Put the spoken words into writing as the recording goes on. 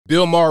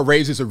Bill Maher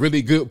raises a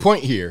really good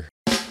point here.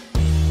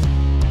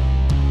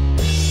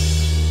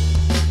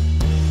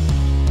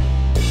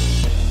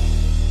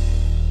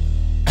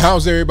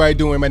 How's everybody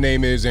doing? My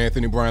name is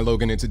Anthony Brian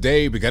Logan, and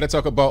today we got to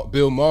talk about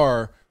Bill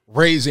Maher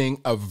raising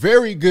a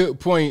very good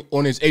point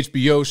on his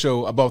HBO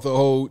show about the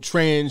whole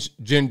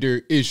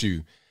transgender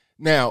issue.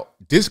 Now,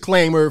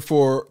 disclaimer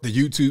for the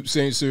YouTube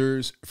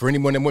censors, for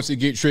anyone that wants to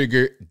get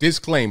triggered,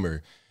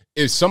 disclaimer.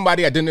 If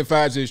somebody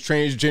identifies as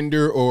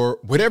transgender or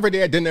whatever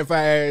they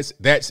identify as,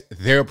 that's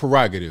their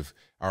prerogative.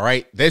 All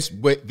right. That's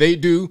what they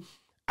do.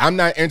 I'm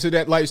not into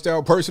that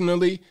lifestyle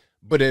personally,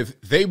 but if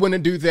they want to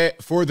do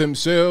that for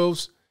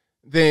themselves,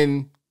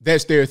 then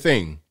that's their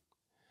thing.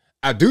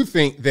 I do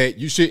think that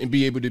you shouldn't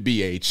be able to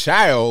be a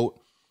child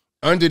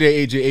under the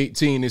age of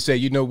 18 and say,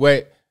 you know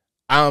what,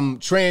 I'm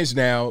trans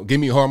now,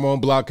 give me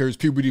hormone blockers,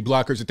 puberty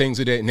blockers, and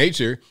things of that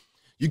nature.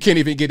 You can't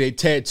even get a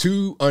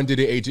tattoo under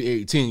the age of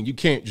 18. You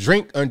can't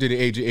drink under the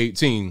age of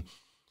 18.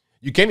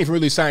 You can't even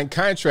really sign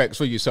contracts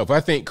for yourself. I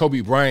think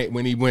Kobe Bryant,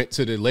 when he went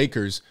to the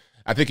Lakers,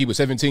 I think he was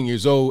 17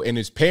 years old, and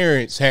his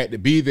parents had to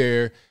be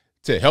there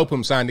to help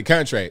him sign the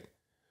contract.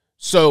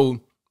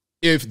 So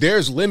if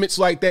there's limits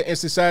like that in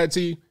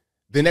society,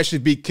 then that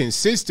should be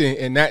consistent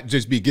and not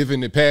just be given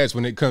the pass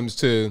when it comes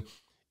to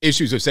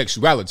issues of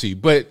sexuality.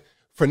 But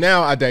for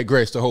now, I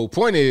digress. The whole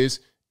point is,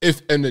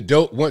 if an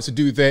adult wants to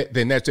do that,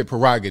 then that's their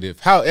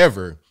prerogative.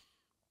 However,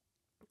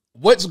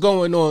 what's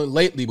going on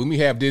lately when we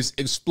have this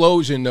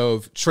explosion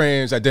of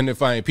trans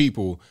identifying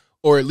people,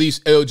 or at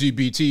least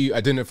LGBT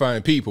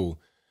identifying people?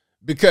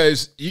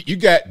 Because you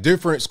got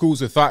different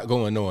schools of thought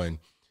going on.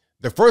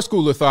 The first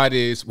school of thought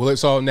is, well,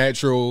 it's all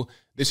natural.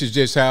 This is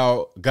just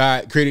how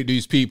God created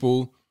these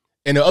people.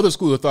 And the other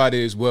school of thought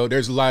is, well,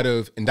 there's a lot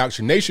of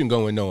indoctrination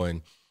going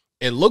on.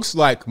 It looks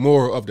like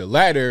more of the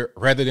latter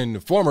rather than the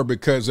former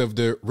because of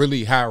the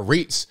really high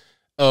rates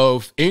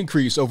of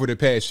increase over the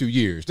past few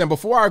years. Now,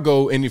 before I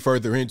go any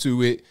further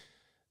into it,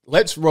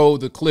 let's roll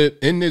the clip.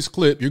 In this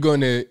clip, you're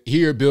going to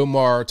hear Bill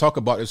Maher talk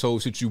about this whole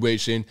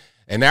situation.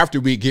 And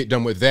after we get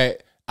done with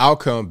that, I'll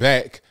come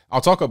back.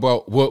 I'll talk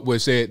about what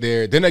was said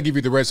there. Then I'll give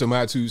you the rest of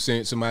my 2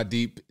 cents and my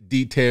deep,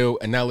 detailed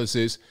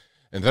analysis.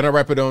 And then I'll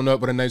wrap it on up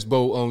with a nice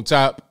bow on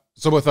top.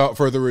 So without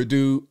further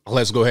ado,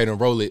 let's go ahead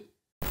and roll it.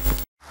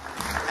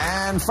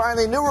 And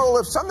finally, new rule: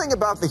 if something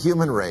about the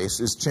human race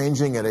is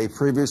changing at a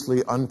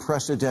previously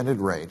unprecedented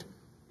rate,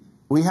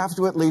 we have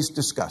to at least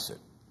discuss it.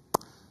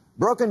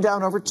 Broken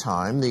down over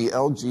time, the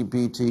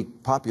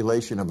LGBT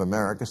population of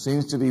America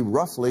seems to be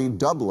roughly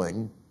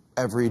doubling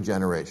every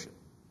generation.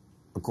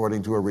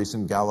 According to a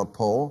recent Gallup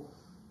poll,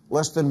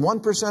 less than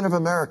 1% of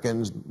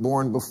Americans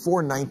born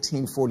before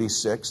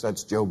 1946,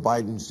 that's Joe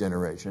Biden's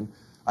generation,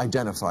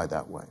 identify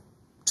that way.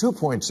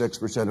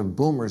 2.6% of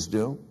boomers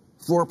do,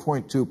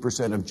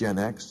 4.2% of Gen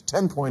X,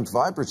 10.5%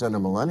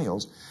 of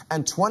millennials,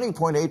 and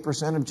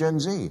 20.8% of Gen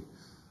Z,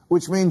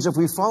 which means if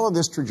we follow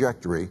this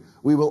trajectory,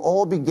 we will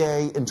all be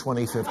gay in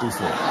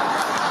 2054.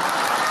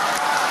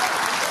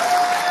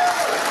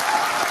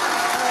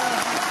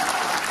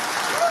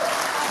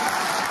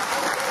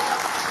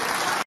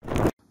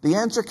 The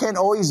answer can't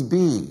always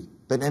be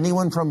that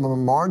anyone from a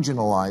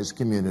marginalized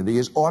community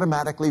is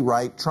automatically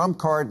right, trump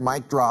card,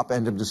 mic drop,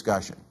 end of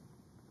discussion.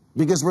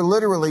 Because we're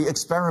literally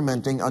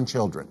experimenting on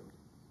children.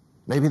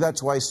 Maybe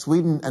that's why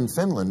Sweden and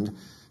Finland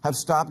have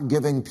stopped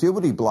giving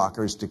puberty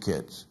blockers to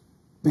kids.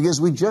 Because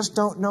we just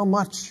don't know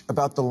much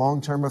about the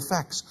long-term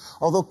effects.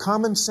 Although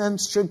common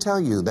sense should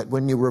tell you that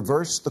when you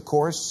reverse the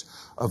course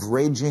of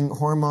raging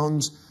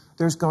hormones,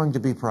 there's going to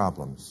be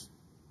problems.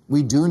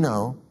 We do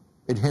know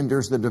it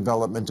hinders the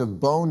development of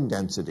bone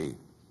density,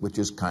 which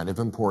is kind of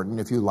important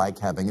if you like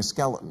having a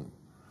skeleton.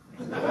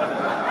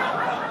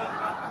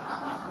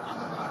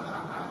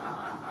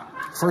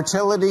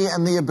 Fertility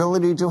and the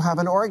ability to have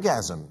an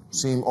orgasm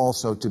seem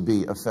also to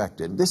be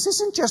affected. This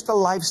isn't just a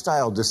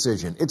lifestyle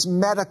decision, it's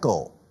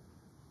medical.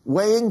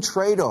 Weighing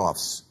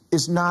trade-offs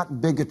is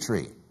not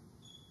bigotry.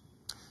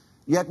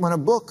 Yet when a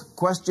book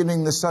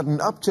questioning the sudden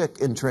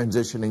uptick in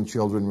transitioning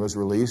children was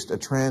released, a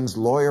trans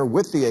lawyer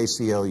with the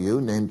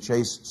ACLU named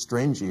Chase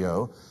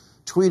Strangio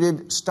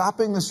tweeted,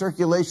 "Stopping the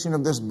circulation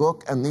of this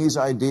book and these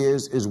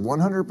ideas is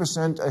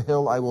 100% a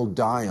hill I will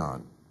die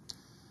on."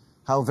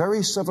 How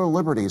very civil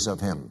liberties of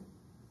him.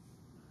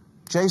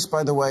 Chase,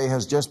 by the way,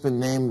 has just been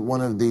named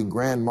one of the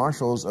grand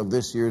marshals of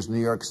this year's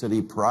New York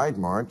City Pride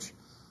March,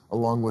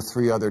 along with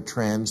 3 other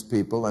trans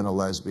people and a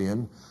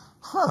lesbian.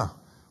 Huh,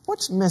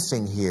 what's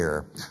missing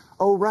here?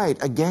 Oh, right,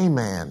 a gay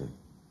man.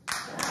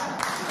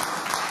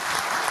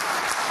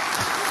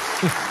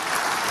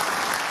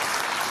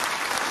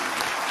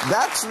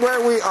 That's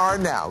where we are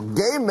now.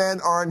 Gay men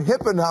aren't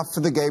hip enough for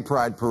the gay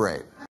pride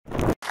parade.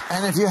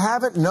 And if you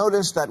haven't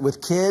noticed that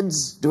with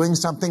kids, doing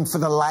something for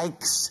the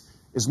likes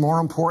is more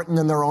important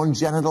than their own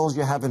genitals,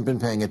 you haven't been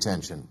paying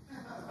attention.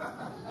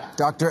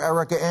 Dr.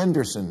 Erica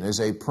Anderson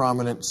is a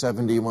prominent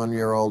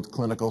 71-year-old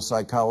clinical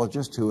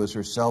psychologist who is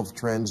herself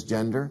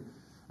transgender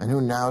and who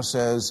now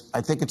says,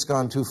 "I think it's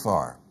gone too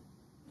far."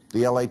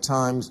 The LA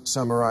Times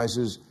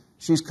summarizes,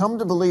 She's come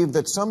to believe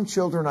that some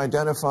children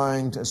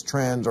identifying as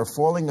trans are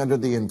falling under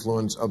the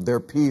influence of their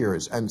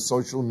peers and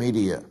social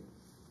media.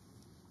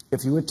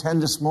 If you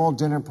attend a small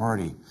dinner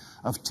party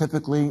of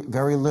typically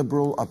very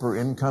liberal,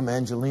 upper-income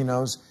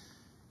Angelenos,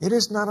 it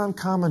is not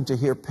uncommon to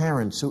hear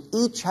parents who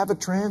each have a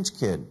trans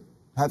kid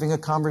having a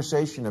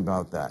conversation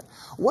about that.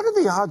 What are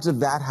the odds of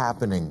that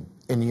happening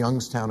in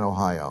Youngstown,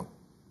 Ohio?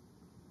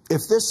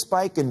 If this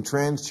spike in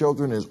trans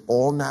children is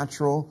all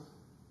natural,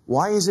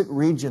 why is it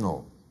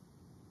regional?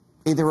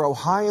 Either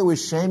Ohio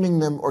is shaming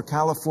them or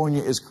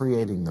California is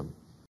creating them.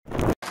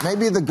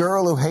 Maybe the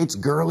girl who hates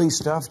girly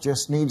stuff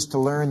just needs to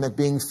learn that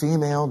being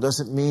female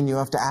doesn't mean you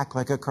have to act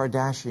like a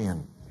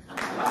Kardashian.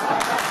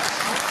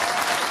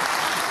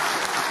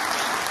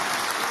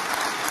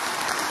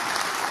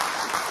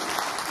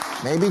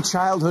 Maybe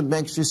childhood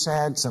makes you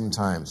sad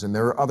sometimes, and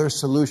there are other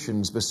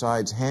solutions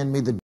besides hand me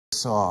the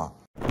saw.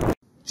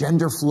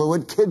 Gender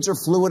fluid, kids are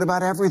fluid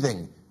about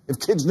everything. If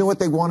kids knew what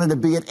they wanted to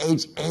be at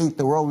age 8,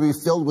 the world would be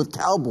filled with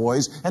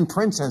cowboys and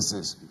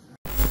princesses.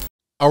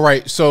 All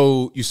right,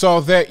 so you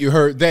saw that, you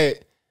heard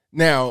that.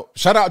 Now,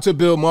 shout out to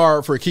Bill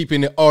Maher for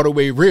keeping it all the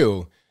way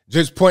real,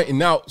 just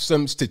pointing out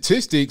some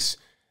statistics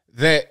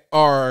that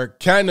are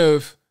kind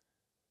of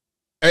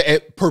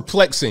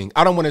perplexing.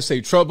 I don't want to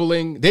say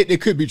troubling. They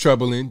could be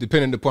troubling,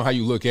 depending upon how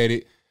you look at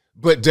it,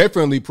 but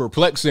definitely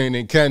perplexing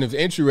and kind of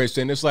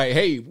interesting. It's like,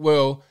 hey,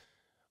 well,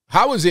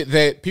 how is it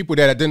that people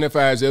that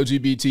identify as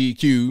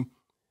LGBTQ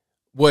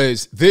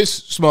was this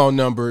small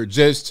number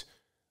just,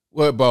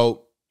 what,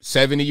 about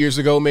 70 years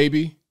ago,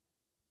 maybe?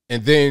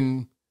 And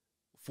then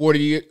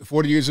 40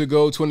 years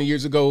ago, 20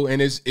 years ago,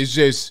 and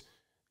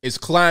it's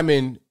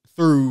climbing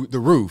through the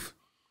roof.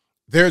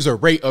 There's a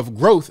rate of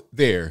growth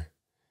there.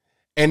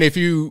 And if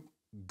you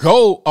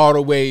go all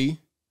the way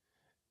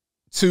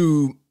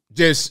to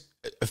just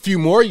a few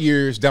more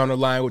years down the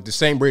line with the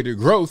same rate of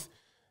growth,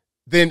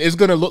 then it's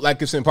going to look like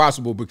it's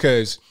impossible,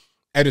 because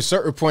at a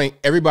certain point,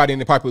 everybody in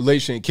the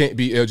population can't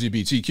be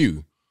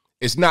LGBTQ.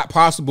 It's not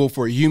possible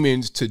for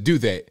humans to do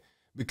that,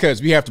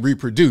 because we have to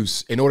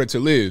reproduce in order to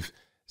live.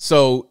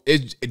 So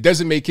it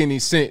doesn't make any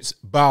sense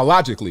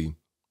biologically,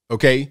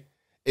 okay?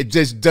 It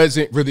just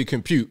doesn't really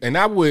compute. And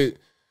I would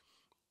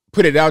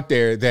put it out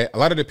there that a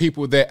lot of the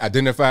people that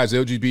identify as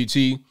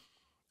LGBT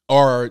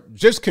are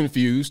just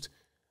confused.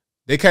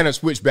 They kind of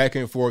switch back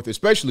and forth,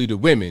 especially the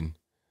women.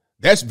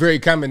 That's very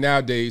common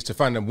nowadays, to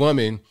find a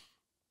woman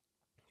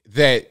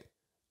that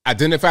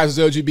identifies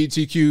as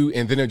LGBTQ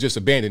and then they'll just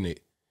abandon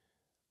it.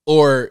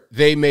 Or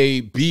they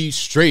may be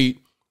straight,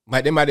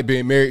 like they might have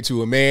been married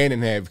to a man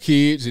and have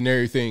kids and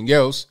everything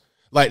else.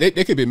 Like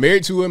they could be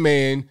married to a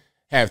man,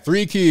 have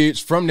 3 kids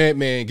from that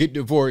man, get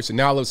divorced, and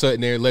now all of a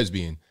sudden they're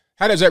lesbian.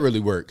 How does that really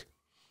work?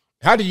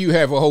 How do you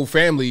have a whole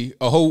family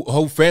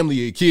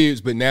of kids,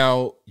 but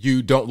now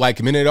you don't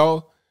like men at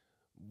all?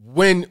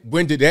 When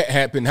did that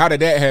happen? How did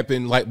that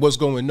happen? Like, what's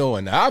going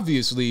on?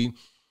 Obviously,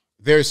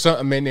 there's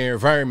something in their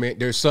environment.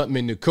 There's something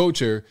in the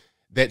culture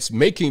that's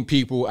making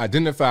people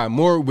identify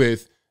more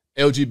with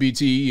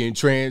LGBT and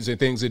trans and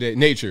things of that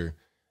nature.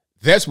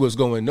 That's what's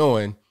going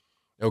on,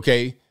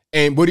 okay?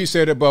 And what he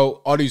said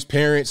about all these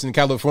parents in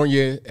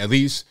California, at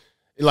least,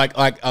 like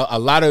a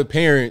lot of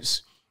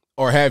parents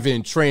are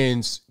having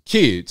trans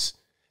kids.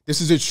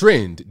 This is a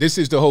trend. This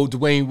is the whole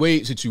Dwayne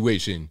Wade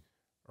situation,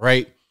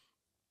 right?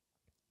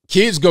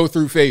 Kids go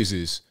through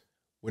phases.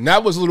 When I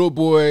was a little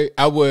boy,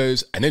 I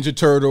was a Ninja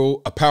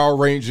Turtle, a Power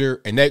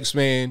Ranger, an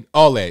X-Man,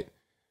 all that.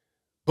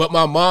 But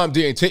my mom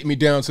didn't take me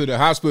down to the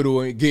hospital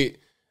and get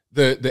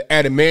the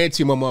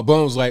adamantium on my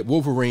bones like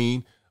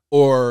Wolverine,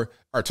 or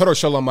turtle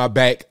shell on my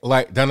back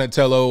like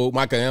Donatello,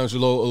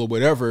 Michelangelo, or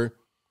whatever.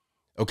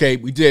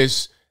 Okay,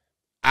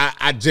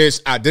 I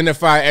just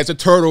identify as a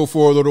turtle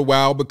for a little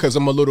while because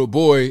I'm a little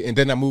boy, and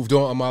then I moved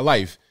on in my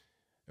life,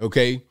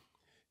 okay?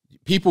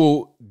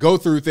 People go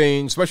through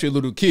things, especially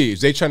little kids.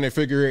 They trying to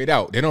figure it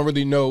out. They don't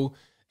really know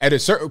at a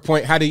certain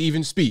point how to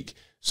even speak.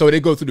 So they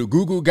go through the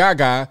goo goo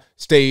gaga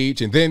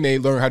stage, and then they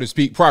learn how to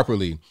speak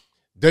properly.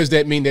 Does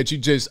that mean that you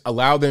just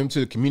allow them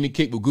to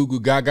communicate with goo goo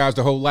gagas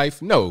their whole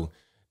life? No.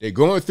 They're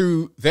going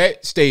through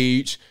that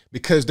stage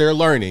because they're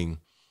learning.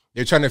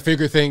 They're trying to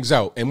figure things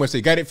out. And once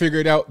they got it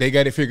figured out, they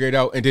got it figured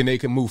out, and then they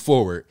can move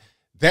forward.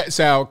 That's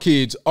how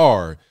kids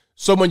are.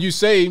 So when you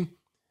say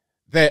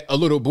that a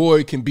little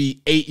boy can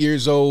be 8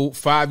 years old,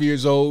 5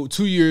 years old,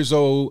 2 years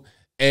old,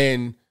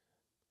 and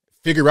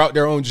figure out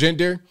their own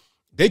gender,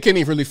 they can't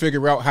even really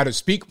figure out how to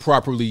speak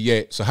properly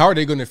yet. So how are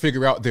they going to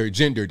figure out their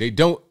gender? They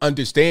don't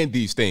understand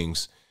these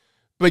things.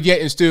 But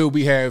yet and still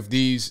we have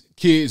these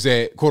kids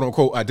that, quote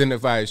unquote,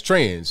 identify as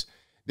trans.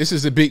 This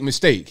is a big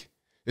mistake.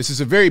 This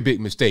is a very big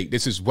mistake.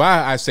 This is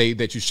why I say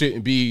that you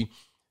shouldn't be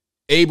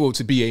able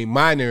to be a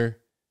minor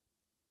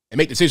and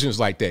make decisions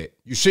like that.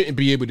 You shouldn't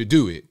be able to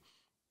do it.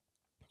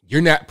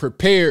 You're not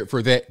prepared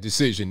for that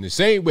decision. The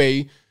same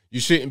way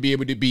you shouldn't be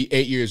able to be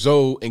 8 years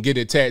old and get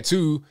a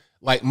tattoo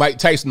like Mike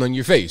Tyson on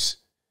your face.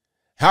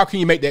 How can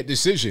you make that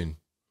decision?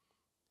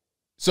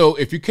 So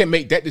if you can't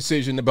make that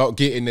decision about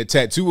getting a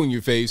tattoo on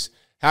your face,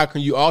 how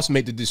can you also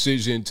make the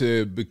decision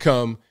to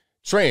become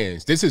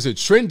trans. This is a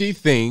trendy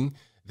thing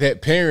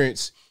that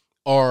parents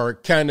are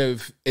kind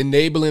of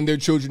enabling their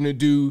children to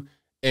do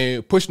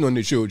and pushing on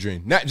their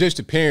children, not just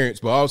the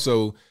parents, but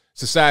also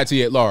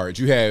society at large.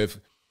 You have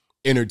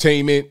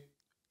entertainment,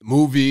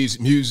 movies,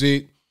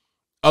 music,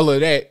 all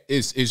of that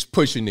is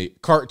pushing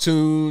it.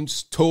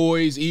 Cartoons,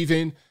 toys,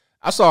 even.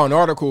 I saw an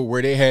article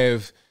where they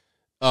have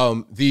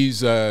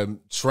these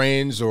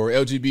trans or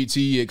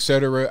LGBT,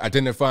 etc.,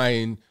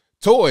 identifying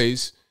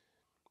toys,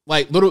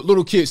 like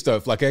little kid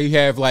stuff. Like you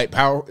have like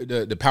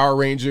the Power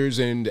Rangers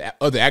and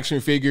other action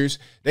figures.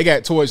 They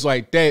got toys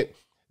like that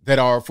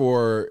are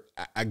for,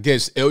 I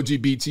guess,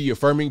 LGBT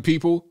affirming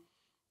people.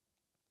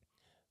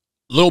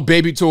 Little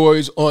baby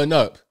toys on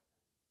up.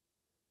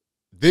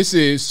 This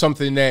is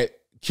something that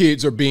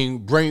kids are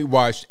being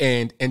brainwashed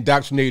and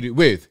indoctrinated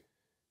with.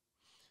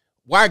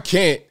 Why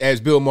can't, as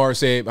Bill Maher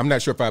said, I'm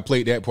not sure if I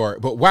played that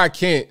part, but why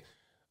can't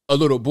a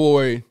little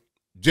boy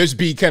just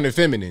be kind of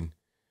feminine?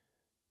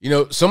 You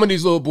know, some of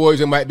these little boys,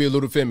 that might be a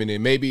little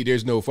feminine. Maybe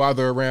there's no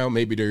father around.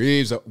 Maybe there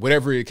is.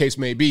 Whatever the case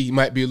may be, he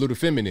might be a little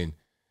feminine.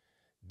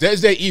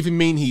 Does that even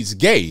mean he's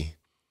gay,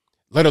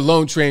 let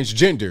alone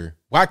transgender?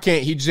 Why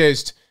can't he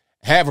just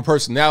have a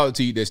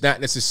personality that's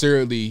not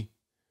necessarily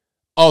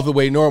all the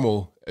way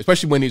normal,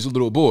 especially when he's a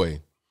little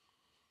boy?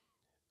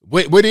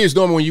 What is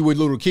normal when you were a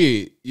little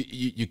kid?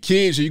 Your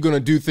kids, are you going to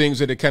do things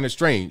that are kind of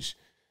strange?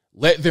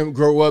 Let them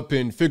grow up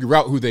and figure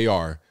out who they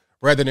are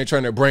rather than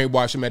trying to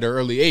brainwash them at an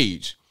early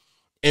age.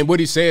 And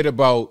what he said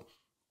about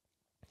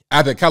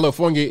either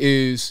California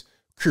is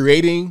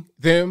creating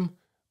them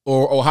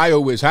or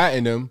Ohio is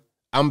hiding them,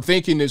 I'm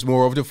thinking it's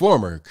more of the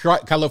former.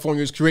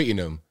 California is creating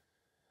them.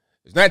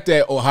 It's not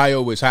that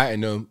Ohio is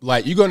hiding them.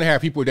 Like, you're going to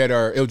have people that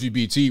are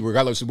LGBT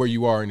regardless of where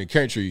you are in the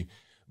country,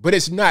 but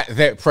it's not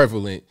that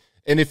prevalent.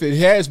 And if it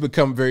has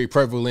become very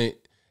prevalent,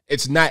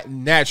 it's not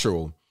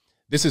natural.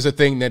 This is a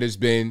thing that has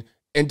been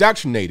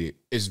indoctrinated.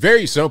 It's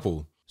very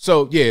simple.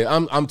 So yeah,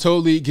 I'm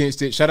totally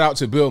against it. Shout out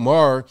to Bill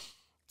Maher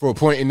for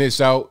pointing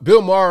this out.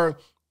 Bill Maher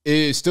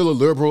is still a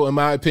liberal in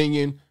my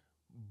opinion,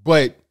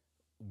 but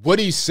what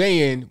he's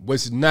saying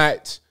was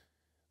not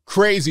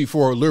crazy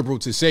for a liberal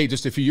to say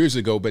just a few years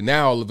ago, but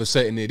now all of a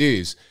sudden it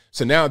is.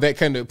 So now that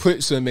kind of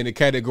puts him in the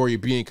category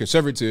of being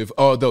conservative,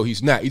 although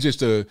he's not. He's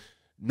just a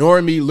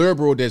normie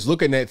liberal that's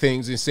looking at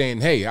things and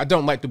saying, hey, I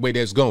don't like the way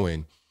that's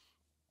going.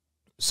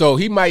 So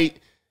he might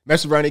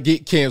mess around and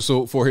get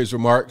canceled for his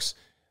remarks.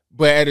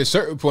 But at a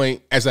certain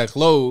point, as I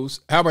close,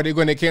 how are they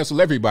going to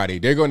cancel everybody?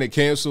 They're going to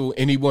cancel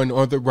anyone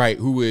on the right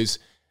who is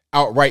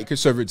outright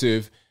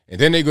conservative. And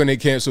then they're going to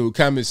cancel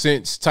common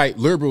sense type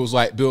liberals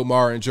like Bill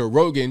Maher and Joe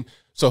Rogan.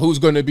 So who's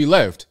going to be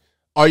left?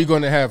 Are you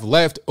going to have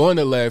left on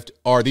the left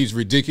are these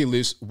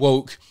ridiculous,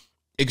 woke,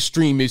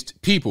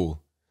 extremist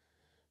people?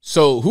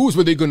 So who's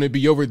really going to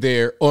be over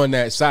there on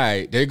that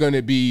side? They're going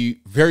to be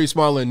very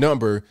small in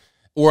number,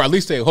 or at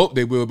least they hope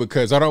they will,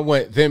 because I don't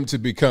want them to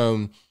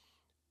become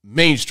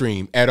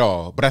mainstream at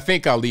all. But I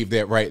think I'll leave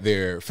that right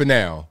there for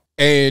now.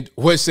 And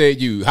what say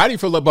you? How do you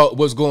feel about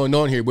what's going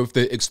on here with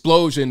the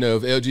explosion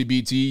of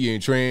LGBT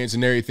and trans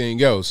and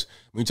everything else?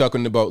 We're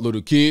talking about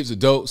little kids,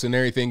 adults, and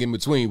everything in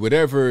between.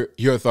 Whatever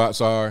your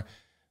thoughts are,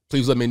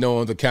 please let me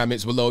know in the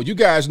comments below. You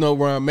guys know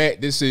where I'm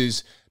at. This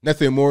is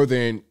nothing more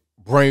than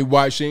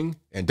brainwashing,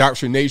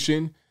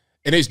 indoctrination,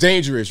 and it's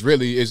dangerous.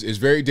 Really, it's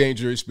very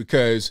dangerous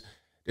because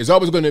there's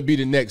always going to be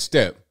the next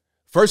step.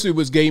 First, it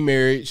was gay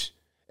marriage.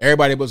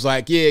 Everybody was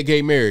like, yeah,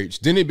 gay marriage.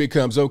 Then it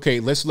becomes, okay,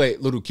 let's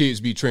let little kids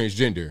be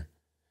transgender.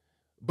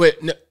 But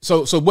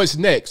so what's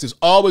next? There's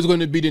always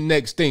going to be the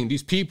next thing.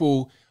 These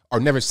people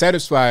are never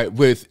satisfied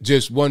with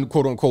just one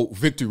quote unquote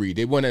victory.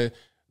 They want to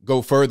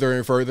go further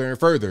and further and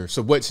further.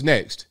 So what's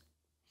next?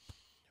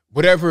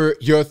 Whatever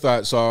your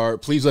thoughts are,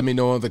 please let me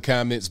know in the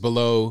comments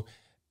below.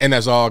 And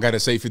that's all I got to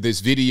say for this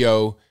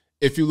video.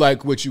 If you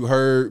like what you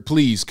heard,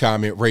 please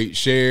comment, rate,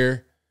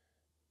 share,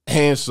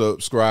 and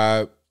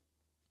subscribe.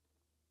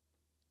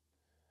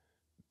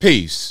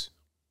 Peace.